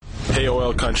Hey,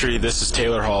 Oil Country, this is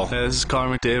Taylor Hall. Hey, this is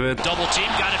Connor McDavid. Double team,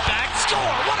 got it back, score!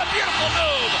 What a beautiful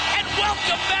move! And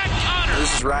welcome back, Connor!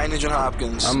 This is Ryan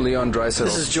Nugent-Hopkins. I'm Leon Draisaitl.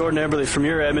 This is Jordan Eberle from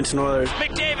your Edmonton Oilers.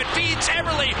 McDavid feeds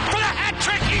Eberle for the hat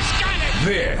trick, he's got it!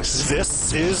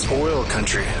 This is Oil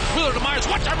Country. Wheeler to Myers,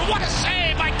 what a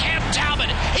save by Cam Talbot!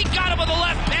 He got him with the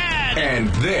left pad! And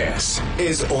this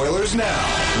is Oilers Now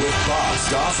with Bob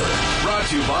Stauffer. Brought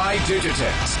to you by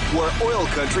Digitex, where Oil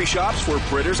Country shops for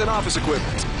printers and office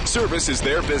equipment. Service is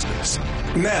their business.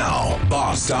 Now,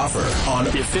 Bob Stauffer on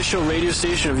The official radio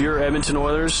station of your Edmonton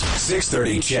Oilers.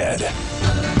 630 CHED.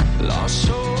 Lost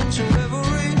soul to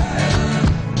revelry,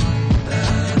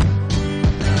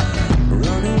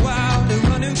 running wild and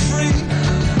running free.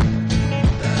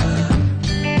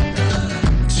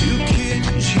 Two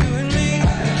kids, you and me.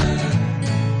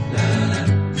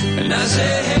 And I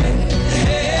say,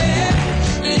 hey,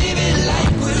 live it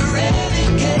like we're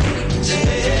renegades.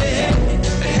 Hey,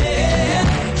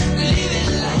 live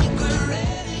it like we're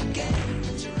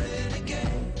renegades.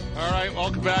 All right,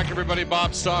 welcome back, everybody.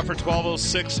 Bob Stauffer,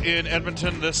 1206 in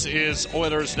Edmonton. This is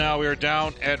Oilers Now. We are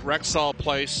down at Rexall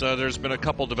Place. There's been a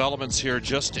couple developments here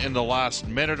just in the last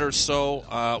minute or so.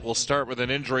 We'll start with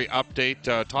an injury update.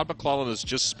 Todd McLellan is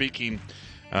just speaking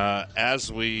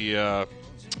as we go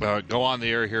on the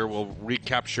air here. We'll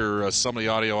recapture some of the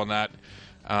audio on that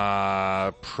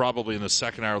probably in the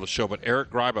second hour of the show. But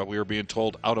Eric Gryba, we were being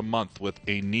told, out a month with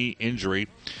a knee injury.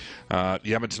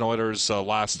 The Edmonton Oilers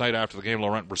last night after the game,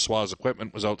 Laurent Brossoit's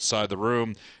equipment was outside the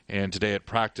room, and today at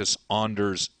practice,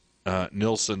 Anders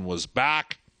Nilsson was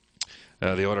back.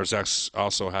 The Oilers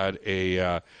also had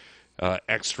a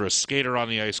extra skater on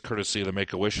the ice, courtesy of the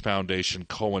Make-A-Wish Foundation,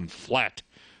 Cohen Flett,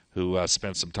 who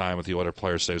spent some time with the Oilers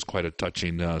players today. It was quite a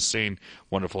touching scene.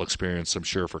 Wonderful experience, I'm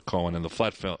sure, for Cohen and the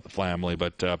Flett family.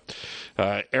 But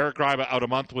Eric Gryba out a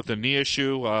month with a knee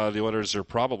issue. The Oilers are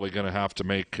probably going to have to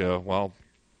make, at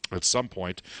some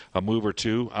point, a move or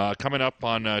two. Coming up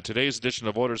on today's edition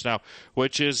of Oilers Now,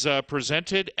 which is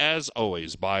presented, as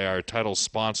always, by our title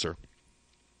sponsor,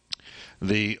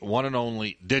 the one and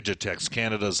only Digitex,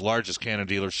 Canada's largest Canon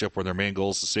dealership, where their main goal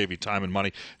is to save you time and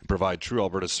money and provide true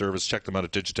Alberta service. Check them out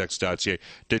at digitex.ca.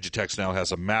 Digitex now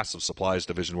has a massive supplies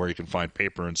division where you can find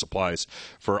paper and supplies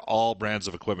for all brands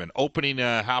of equipment. Opening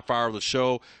half hour of the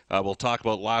show, we'll talk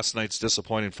about last night's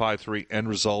disappointing 5-3 end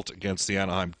result against the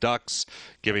Anaheim Ducks,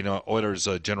 giving Oilers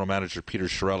general manager Peter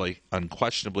Chiarelli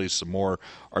unquestionably some more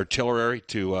artillery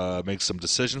to make some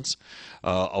decisions,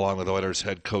 along with Oilers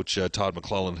head coach Todd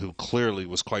McLellan, who clearly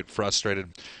was quite frustrated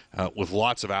with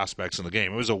lots of aspects in the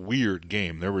game. It was a weird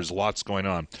game. There was lots going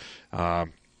on.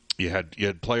 You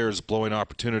had players blowing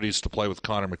opportunities to play with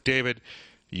Connor McDavid.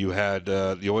 You had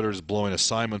the Oilers blowing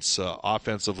assignments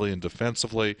offensively and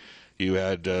defensively. You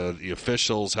had the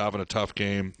officials having a tough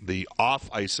game. The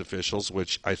off-ice officials,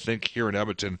 which I think here in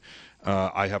Edmonton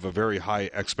I have a very high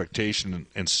expectation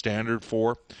and standard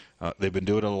for. They've been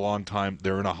doing it a long time.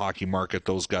 They're in a hockey market.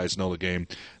 Those guys know the game.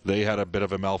 They had a bit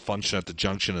of a malfunction at the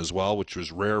junction as well, which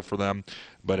was rare for them,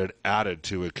 but it added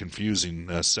to a confusing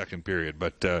second period.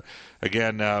 But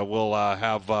again, we'll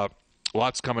have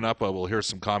lots coming up. We'll hear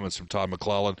some comments from Todd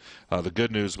McLellan. The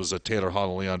good news was that Taylor Hall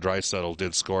and Leon Draisaitl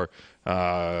did score.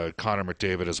 Connor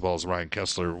McDavid as well as Ryan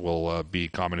Kessler will be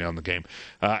commenting on the game.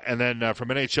 And then from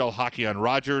NHL Hockey on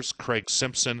Rogers, Craig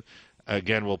Simpson.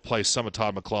 Again, we'll play some of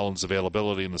Todd McLellan's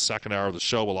availability in the second hour of the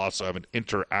show. We'll also have an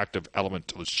interactive element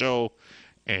to the show.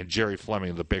 And Jerry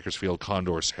Fleming, the Bakersfield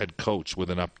Condors head coach, with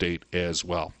an update as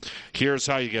well. Here's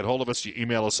how you get hold of us. You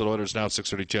email us at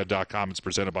oilersnow630ched.com. It's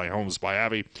presented by Homes by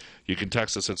Abbey. You can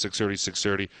text us at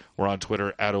 630-630. We're on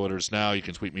Twitter at oilersnow. You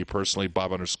can tweet me personally,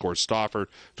 Bob_Stauffer.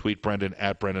 Tweet Brendan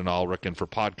at Brendan Ulrich. And for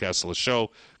podcasts of the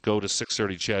show, go to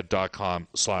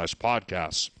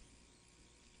 630ched.com/podcasts.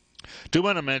 Do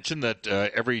want to mention that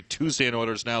every Tuesday in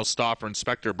Oilers Now, Stauffer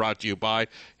Inspector, brought to you by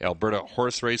Alberta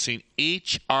Horse Racing,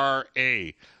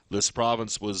 HRA. This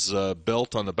province was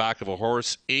built on the back of a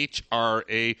horse.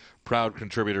 HRA, proud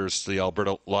contributors to the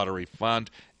Alberta Lottery Fund.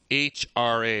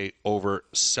 HRA, over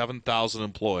 7,000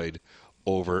 employed,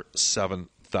 over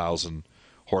 7,000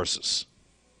 horses.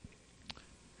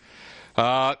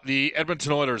 The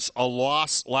Edmonton Oilers, a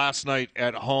loss last night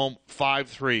at home,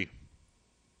 5-3.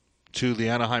 To the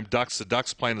Anaheim Ducks. The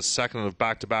Ducks playing the second of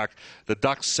back-to-back. The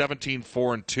Ducks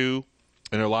 17-4-2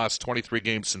 in their last 23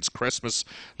 games since Christmas.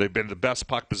 They've been the best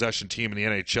puck possession team in the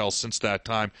NHL since that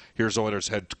time. Here's Oilers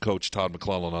head coach Todd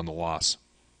McLellan on the loss.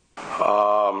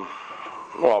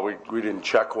 Well, we didn't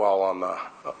check well on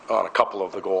a couple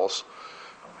of the goals,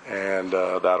 and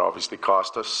that obviously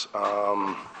cost us.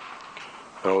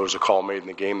 There was a call made in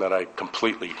the game that I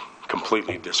completely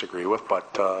completely disagree with,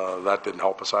 but that didn't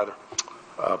help us either.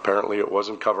 Apparently it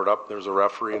wasn't covered up. There's a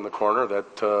referee in the corner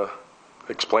that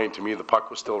explained to me the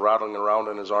puck was still rattling around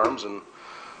in his arms, and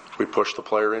we pushed the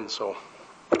player in, so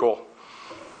goal.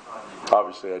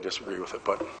 Obviously I disagree with it,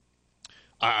 but...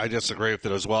 I disagree with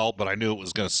it as well, but I knew it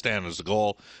was going to stand as a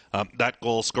goal. That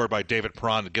goal scored by David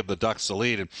Perron to give the Ducks the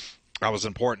lead, and that was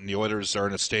important. The Oilers are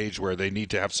in a stage where they need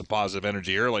to have some positive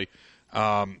energy early.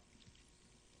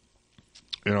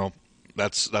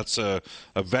 That's a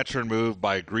veteran move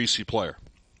by a greasy player.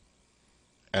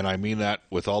 And I mean that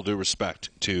with all due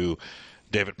respect to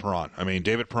David Perron. I mean,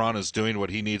 David Perron is doing what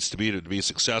he needs to be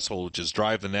successful, which is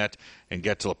drive the net and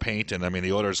get to the paint. And, I mean,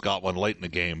 the Oilers got one late in the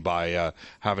game by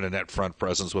having a net front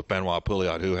presence with Benoit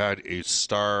Pouliot, who had a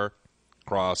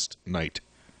star-crossed night,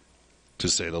 to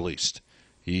say the least.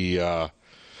 He got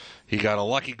a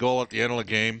lucky goal at the end of the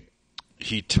game.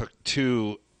 He took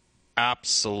two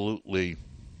absolutely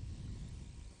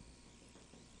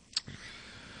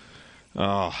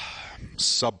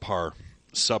subpar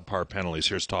penalties.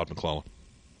 Here's Todd McClellan.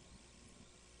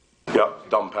 Yeah,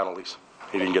 dumb penalties.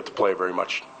 He didn't get to play very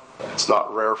much. It's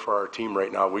not rare for our team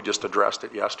right now. We just addressed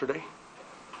it yesterday,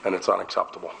 and it's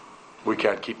unacceptable. We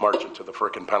can't keep marching to the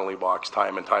frickin' penalty box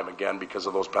time and time again because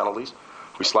of those penalties.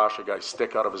 We slash a guy's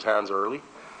stick out of his hands early,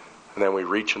 and then we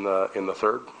reach in the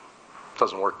third. It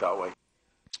doesn't work that way.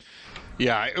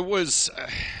 Yeah, it was,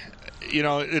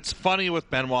 it's funny with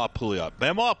Benoit Pouliot.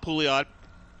 Benoit Pouliot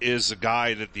is a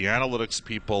guy that the analytics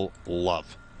people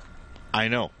love. I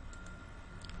know.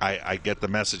 I get the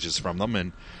messages from them,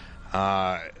 and,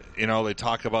 they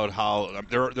talk about how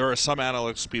there are some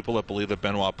analytics people that believe that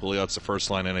Benoit Pouliot's a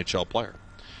first-line NHL player.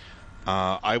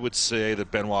 I would say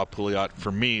that Benoit Pouliot,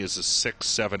 for me, is a 6,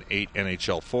 7, 8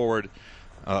 NHL forward.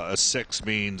 A 6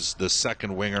 means the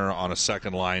second winger on a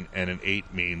second line, and an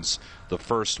 8 means the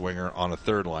first winger on a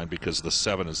third line, because the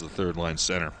 7 is the third-line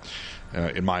center,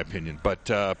 in my opinion. But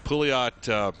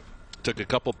Pouliot took a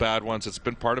couple bad ones. It's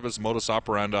been part of his modus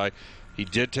operandi. He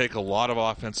did take a lot of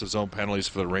offensive zone penalties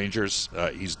for the Rangers.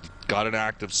 He's got an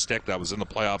active stick that was in the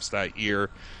playoffs that year.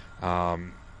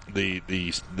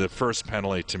 The first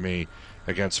penalty to me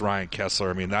against Ryan Kessler,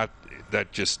 I mean that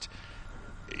just,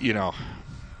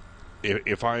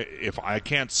 if I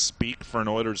can't speak for an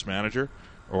Oilers manager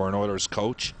or an Oilers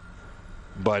coach,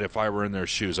 but if I were in their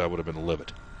shoes, I would have been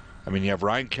livid. I mean, you have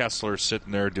Ryan Kessler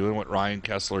sitting there doing what Ryan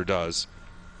Kessler does,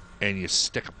 and you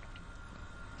stick him.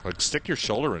 Like, stick your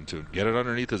shoulder into him. Get it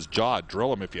underneath his jaw.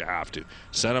 Drill him if you have to.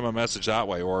 Send him a message that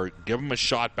way, or give him a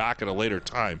shot back at a later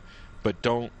time. But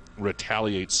don't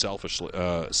retaliate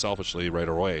selfishly right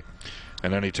away.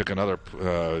 And then he took another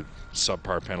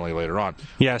subpar penalty later on.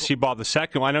 Yeah, see, Bob, the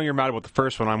second one, I know you're mad about the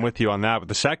first one. I'm with you on that. But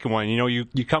the second one, you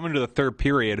come into the third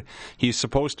period. He's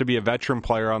supposed to be a veteran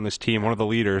player on this team, one of the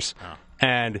leaders. Oh.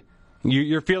 And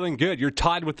you're feeling good. You're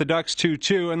tied with the Ducks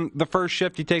 2-2, and the first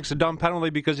shift he takes a dumb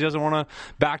penalty because he doesn't want to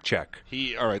back check.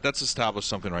 All right, that's established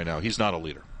something right now. He's not a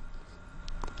leader.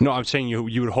 No, I'm saying you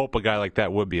would hope a guy like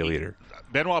that would be a leader.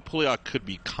 Benoit Pouliot could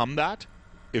become that.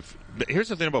 Here's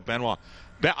the thing about Benoit.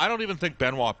 I don't even think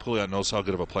Benoit Pouliot knows how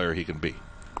good of a player he can be.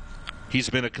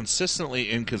 He's been a consistently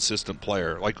inconsistent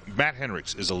player. Like, Matt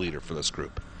Henriks is a leader for this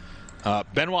group.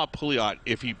 Benoit Pouliot,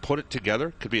 if he put it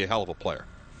together, could be a hell of a player.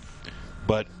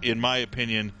 But in my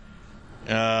opinion,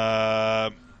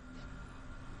 I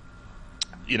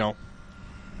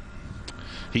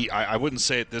wouldn't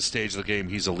say at this stage of the game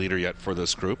he's a leader yet for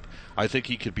this group. I think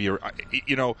he could be,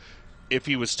 if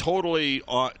he was totally,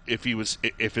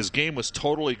 if his game was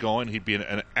totally going, he'd be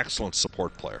an excellent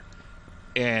support player,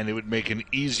 and it would make an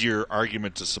easier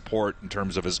argument to support in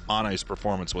terms of his on-ice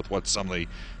performance with what some of the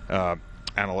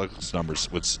analytics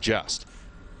numbers would suggest.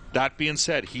 That being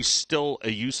said, he's still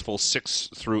a useful 6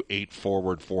 through 8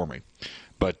 forward for me.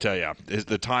 But,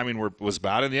 the timing was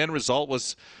bad, and the end result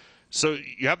was... So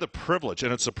you have the privilege,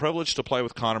 and it's a privilege to play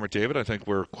with Connor McDavid. I think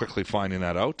we're quickly finding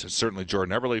that out. Certainly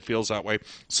Jordan Eberle feels that way.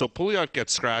 So Pouliot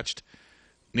gets scratched.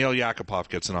 Neil Yakupov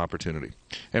gets an opportunity.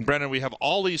 And, Brendan, we have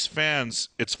all these fans.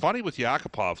 It's funny with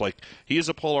Yakupov. Like, he is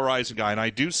a polarizing guy, and I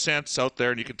do sense out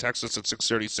there, and you can text us at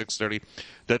 630,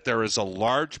 that there is a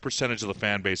large percentage of the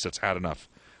fan base that's had enough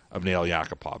of Neil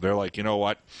Yakupov. They're like, you know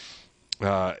what?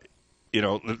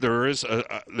 There is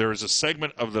a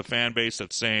segment of the fan base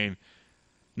that's saying,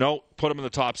 no, put him in the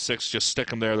top 6, just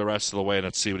stick him there the rest of the way, and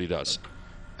let's see what he does.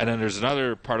 And then there's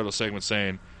another part of the segment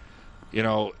saying,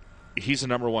 he's a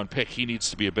number 1 pick. He needs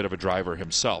to be a bit of a driver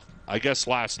himself. I guess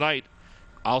last night,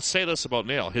 I'll say this about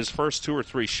Neil. His first 2 or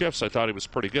 3 shifts, I thought he was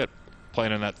pretty good,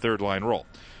 playing in that third-line role.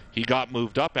 He got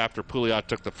moved up after Pouliot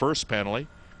took the first penalty,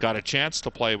 got a chance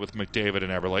to play with McDavid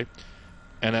and Eberle.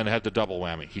 and then had the double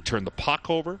whammy. He turned the puck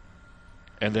over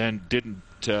and then didn't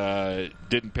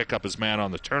pick up his man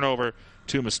on the turnover.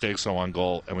 2 mistakes on 1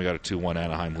 goal, and we got a 2-1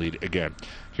 Anaheim lead again.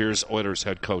 Here's Oilers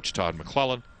head coach Todd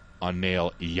McLellan on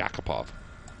Nail Yakupov.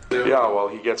 Yeah, well,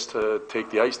 he gets to take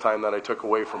the ice time that I took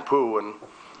away from Pooh, and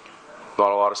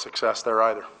not a lot of success there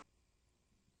either.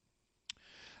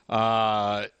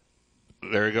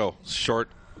 There you go. Short,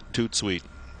 toot sweet.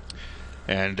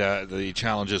 And the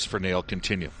challenges for Nail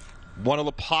continue. One of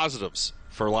the positives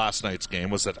for last night's game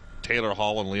was that Taylor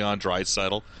Hall and Leon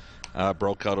Draisaitl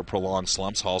broke out of prolonged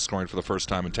slumps. Hall scoring for the first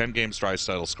time in 10 games.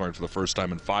 Draisaitl scoring for the first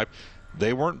time in 5.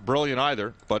 They weren't brilliant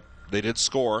either, but they did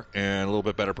score, and a little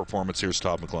bit better performance. Here's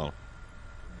Todd McLellan.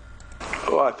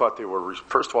 Well, I thought they were,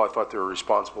 first of all, I thought they were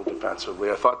responsible defensively.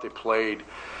 I thought they played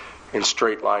in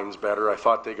straight lines better. I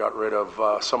thought they got rid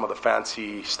of some of the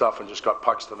fancy stuff and just got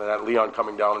pucks to the net. Leon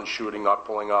coming down and shooting, not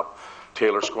pulling up.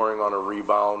 Taylor scoring on a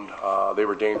rebound. They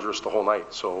were dangerous the whole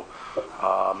night. So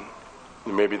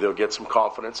maybe they'll get some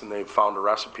confidence, and they've found a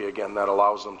recipe again that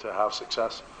allows them to have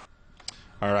success.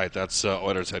 All right, that's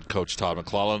Oilers head coach Todd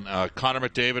McLellan. Connor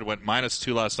McDavid went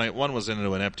 -2 last night. 1 was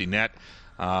into an empty net.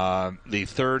 The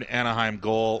third Anaheim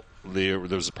goal, there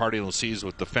was a party in the seas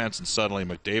with defense, and suddenly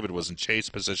McDavid was in chase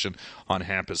position on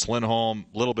Hampus Lindholm.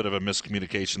 A little bit of a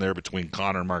miscommunication there between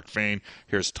Connor and Mark Fane.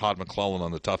 Here's Todd McLellan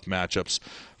on the tough matchups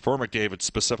for McDavid,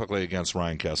 specifically against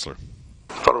Ryan Kessler.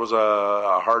 I thought it was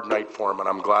a hard night for him, and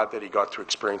I'm glad that he got to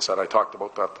experience that. I talked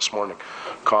about that this morning.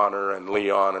 Connor and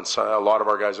Leon and a lot of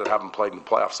our guys that haven't played in the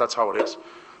playoffs, that's how it is.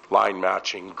 Line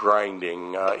matching,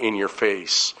 grinding, in your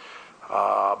face,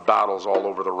 battles all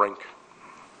over the rink.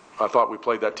 I thought we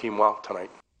played that team well tonight.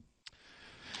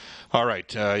 All right,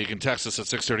 you can text us at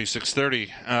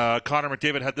 630-630. Connor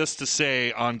McDavid had this to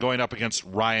say on going up against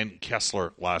Ryan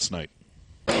Kessler last night.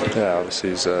 Yeah, obviously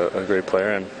he's a great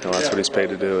player, and that's what he's paid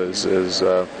to do is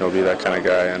be that kind of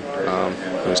guy. And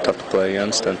it was tough to play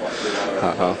against, and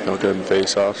good in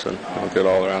face-offs and good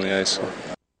all around the ice. So.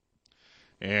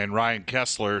 And Ryan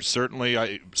Kessler, certainly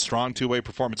a strong two-way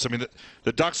performance. I mean,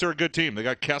 the Ducks are a good team. They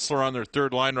got Kessler on their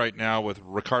third line right now with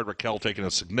Ricard Raquel taking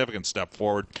a significant step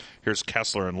forward. Here's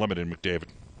Kessler and limited McDavid.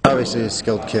 Obviously a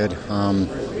skilled kid.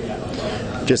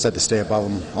 Just had to stay above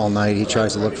him all night. He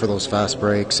tries to look for those fast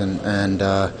breaks, and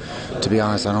to be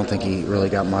honest, I don't think he really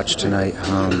got much tonight.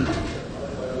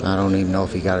 I don't even know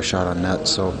if he got a shot on net.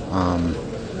 So,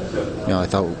 I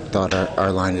thought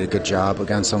our line did a good job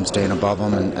against him, staying above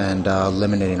him and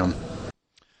eliminating him.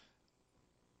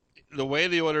 The way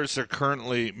the Oilers are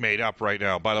currently made up right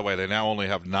now, by the way, they now only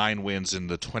have 9 wins in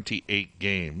the 28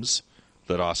 games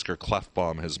that Oscar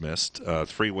Klefbom has missed,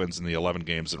 3 wins in the 11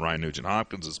 games that Ryan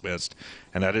Nugent-Hopkins has missed,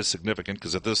 and that is significant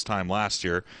because at this time last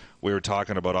year we were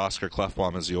talking about Oscar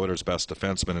Klefbom as the Oilers' best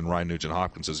defenseman and Ryan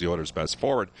Nugent-Hopkins as the Oilers' best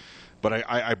forward. But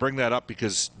I bring that up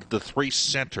because the 3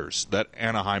 centers that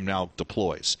Anaheim now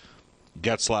deploys,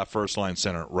 Getzlaf first-line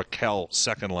center, Raquel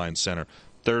second-line center,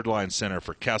 third-line center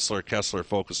for Kessler. Kessler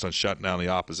focused on shutting down the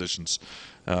opposition's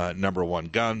number 1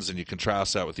 guns, and you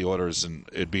contrast that with the Oilers, and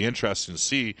it'd be interesting to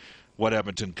see what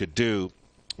Edmonton could do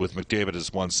with McDavid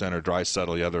as one center,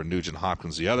 Draisaitl the other, and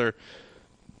Nugent-Hopkins the other.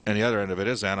 And the other end of it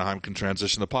is Anaheim can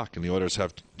transition the puck, and the Oilers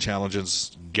have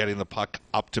challenges getting the puck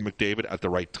up to McDavid at the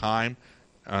right time.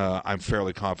 I'm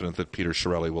fairly confident that Peter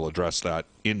Chiarelli will address that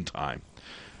in time.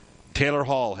 Taylor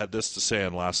Hall had this to say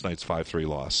on last night's 5-3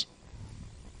 loss.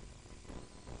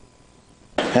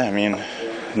 Yeah, I mean,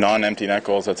 non-empty net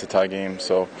goals, that's a tie game.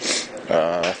 So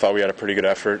I thought we had a pretty good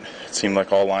effort. It seemed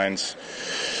like all lines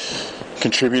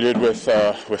contributed with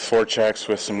forechecks,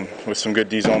 with some good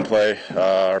D-zone play.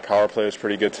 Our power play was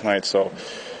pretty good tonight, so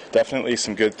definitely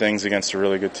some good things against a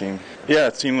really good team. Yeah,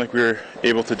 it seemed like we were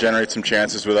able to generate some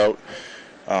chances without,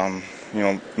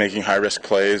 making high-risk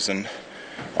plays. And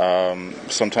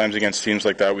sometimes against teams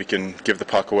like that, we can give the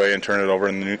puck away and turn it over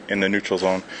in the neutral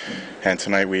zone. And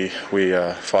tonight we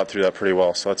fought through that pretty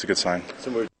well, so that's a good sign.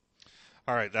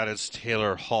 All right, that is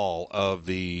Taylor Hall of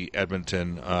the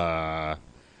Edmonton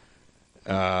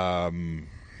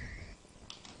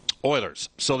Oilers.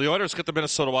 So the Oilers get the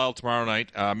Minnesota Wild tomorrow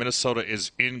night. Minnesota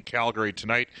is in Calgary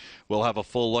tonight. We'll have a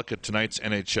full look at tonight's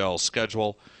NHL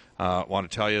schedule. I want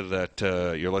to tell you that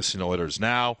you're listening to Oilers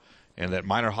Now, and that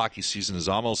minor hockey season is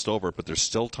almost over, but there's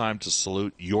still time to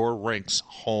salute your rink's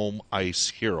home ice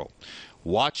hero.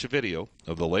 Watch a video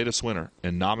of the latest winner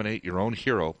and nominate your own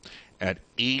hero at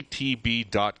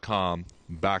atb.com/home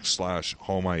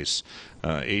ice.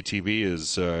 ATB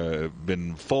has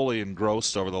been fully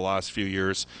engrossed over the last few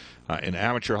years in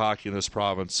amateur hockey in this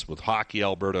province, with Hockey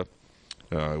Alberta,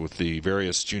 with the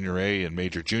various junior A and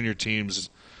major junior teams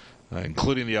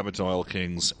including the Edmonton Oil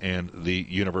Kings and the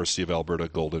University of Alberta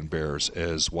Golden Bears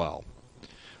as well.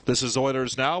 This is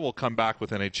Oilers Now. We'll come back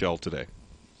with NHL Today.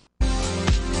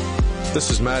 This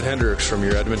is Matt Hendricks from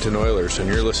your Edmonton Oilers, and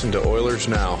you're listening to Oilers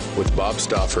Now with Bob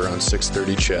Stauffer on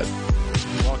 630 CHED.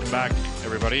 Welcome back,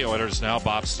 everybody. Oilers Now.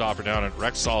 Bob Stauffer down at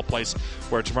Rexall Place,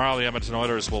 where tomorrow the Edmonton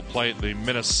Oilers will play the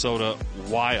Minnesota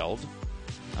Wild.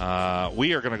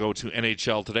 We are going to go to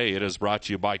NHL Today. It is brought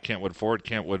to you by Kentwood Ford.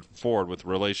 Kentwood Ford, with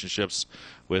relationships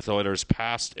with Oilers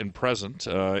past and present,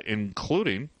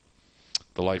 including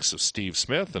the likes of Steve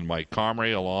Smith and Mike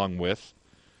Comrie, along with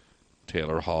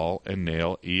Taylor Hall and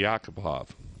Nail Yakupov.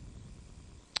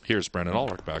 Here's Brendan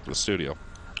Ulrich back to the studio.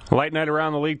 Light night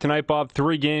around the league tonight, Bob.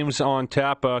 3 games on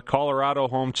tap. Colorado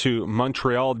home to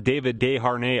Montreal. David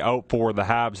Desharnais out for the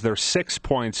Habs. They're 6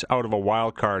 points out of a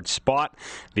wild card spot.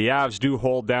 The Avs do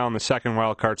hold down the second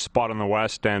wild card spot in the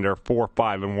West and are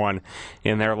 4-5-1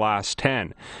 in their last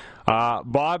 10.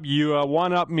 Bob, you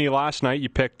one-upped me last night. You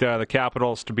picked the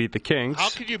Capitals to beat the Kings. How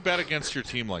could you bet against your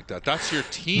team like that? That's your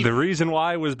team. The reason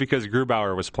why was because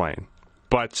Grubauer was playing.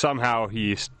 But somehow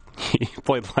he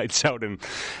played lights out and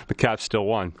the Caps still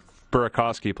won.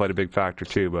 Burakovsky played a big factor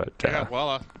too, but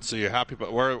so you're happy.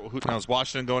 But is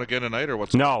Washington going again tonight, or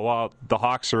what's? No, well, the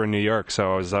Hawks are in New York,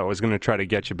 so I was going to try to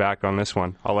get you back on this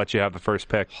one. I'll let you have the first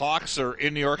pick. Hawks are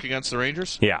in New York against the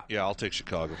Rangers. Yeah, I'll take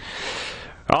Chicago.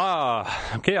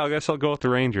 Okay, I guess I'll go with the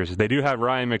Rangers. They do have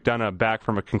Ryan McDonough back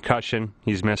from a concussion.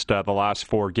 He's missed the last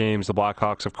 4 games. The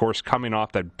Blackhawks, of course, coming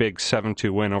off that big 7-2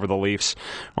 win over the Leafs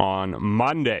on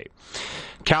Monday.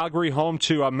 Calgary home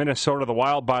to Minnesota. The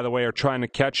Wild, by the way, are trying to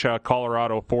catch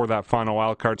Colorado for that final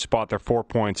wildcard spot. They're 4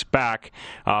 points back.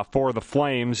 For the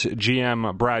Flames,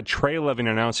 GM Brad Treliving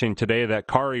announcing today that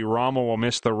Kari Ramo will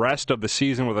miss the rest of the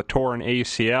season with a torn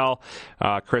ACL.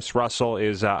 Chris Russell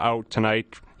is out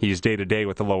tonight. He's day-to-day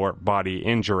with a lower body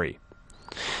injury.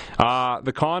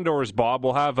 The Condors, Bob,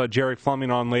 will have Jerry Fleming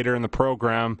on later in the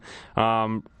program.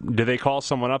 Do they call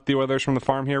someone up, the Oilers, from the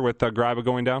farm here with Greiba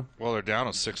going down? Well, they're down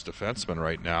to 6 defensemen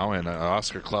right now, and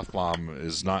Oscar Klefbom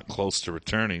is not close to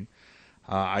returning.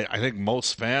 I think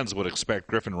most fans would expect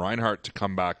Griffin Reinhart to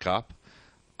come back up.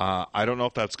 I don't know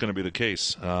if that's going to be the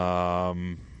case.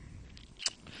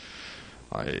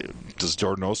 Does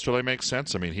Jordan Osterley make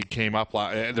sense? I mean, he came up.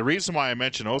 The reason why I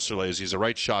mention Osterley is he's a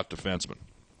right-shot defenseman.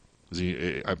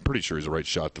 I'm pretty sure he's a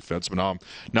right-shot defenseman.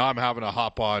 Now I'm having to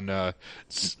hop on to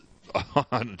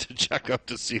check out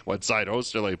to see what side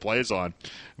Osterley plays on.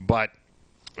 But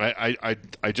I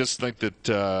just think that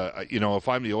if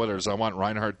I'm the Oilers, I want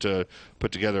Reinhart to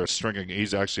put together a string.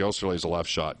 He's actually Osterley's a left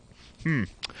shot.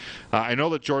 I know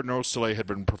that Jordan Osterley had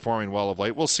been performing well of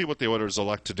late. We'll see what the Oilers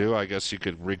elect to do. I guess you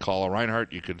could recall a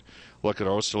Reinhart. You could look at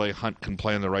Osterley. Hunt can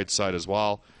play on the right side as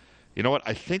well. You know what?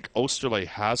 I think Osterley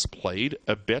has played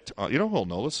a bit. You know who'll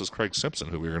know this is Craig Simpson,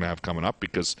 who we're going to have coming up,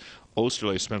 because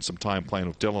Osterley spent some time playing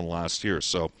with Dylan last year.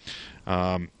 So,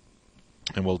 and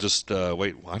we'll just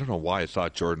wait. I don't know why I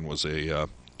thought Jordan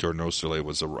Osterley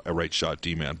was a right shot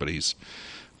D-man, but he's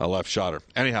a left shotter.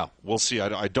 Anyhow, we'll see.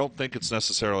 I don't think it's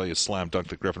necessarily a slam dunk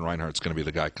that Griffin Reinhart's going to be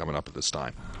the guy coming up at this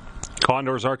time.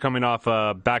 Condors are coming off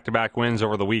back-to-back wins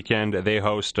over the weekend. They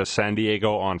host San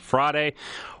Diego on Friday.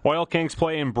 Oil Kings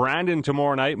play in Brandon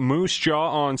tomorrow night, Moose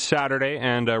Jaw on Saturday,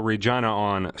 and Regina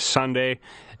on Sunday.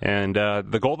 And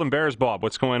the Golden Bears, Bob,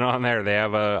 what's going on there? They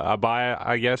have a bye,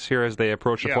 I guess, here as they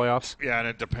approach the playoffs? Yeah, and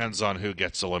it depends on who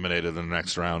gets eliminated in the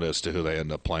next round as to who they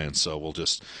end up playing. So we'll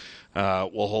just...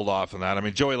 we'll hold off on that. I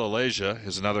mean, Joey LaLegia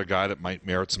is another guy that might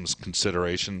merit some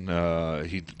consideration.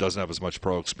 He doesn't have as much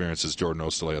pro experience as Jordan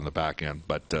Osterley on the back end,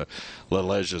 but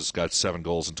LaLegia's got 7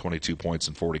 goals and 22 points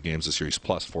in 40 games this year. He's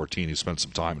plus 14. He spent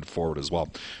some time in forward as well.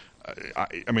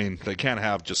 I mean, they can't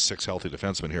have just 6 healthy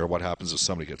defensemen here. What happens if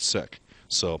somebody gets sick?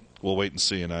 So we'll wait and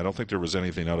see, and I don't think there was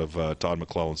anything out of Todd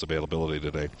McClellan's availability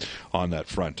today on that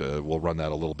front. We'll run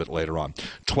that a little bit later on.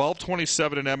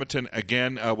 12:27 in Edmonton.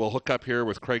 Again, we'll hook up here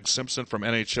with Craig Simpson from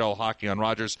NHL Hockey on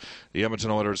Rogers, the Edmonton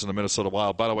Oilers and the Minnesota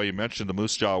Wild. By the way, you mentioned the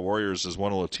Moose Jaw Warriors as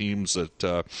one of the teams that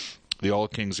the All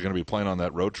Kings are going to be playing on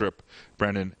that road trip.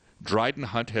 Brendan, Dryden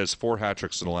Hunt has 4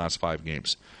 hat-tricks in the last 5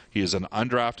 games. He is an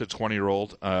undrafted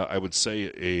 20-year-old, I would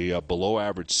say a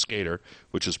below-average skater,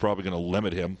 which is probably going to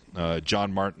limit him.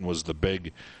 John Martin was the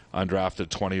big undrafted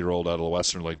 20-year-old out of the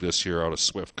Western League this year out of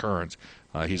Swift Current.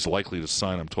 He's likely to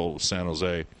sign, I'm told, with San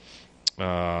Jose.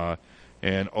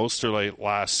 And Osterley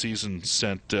last season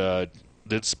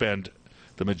did spend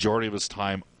the majority of his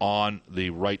time on the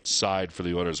right side for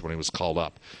the Oilers when he was called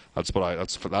up. That's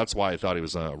why I thought he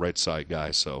was a right side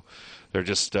guy. So they're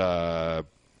just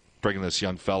bringing this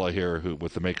young fella here who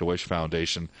with the Make-A-Wish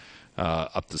Foundation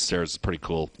up the stairs. It's a pretty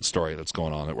cool story that's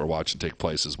going on that we're watching take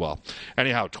place as well.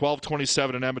 Anyhow,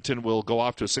 12:27 in Edmonton. We'll go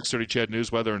off to a 6:30 CHED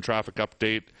News weather and traffic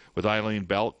update with Eileen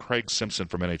Bell, Craig Simpson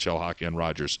from NHL Hockey, and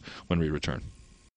Rogers when we return.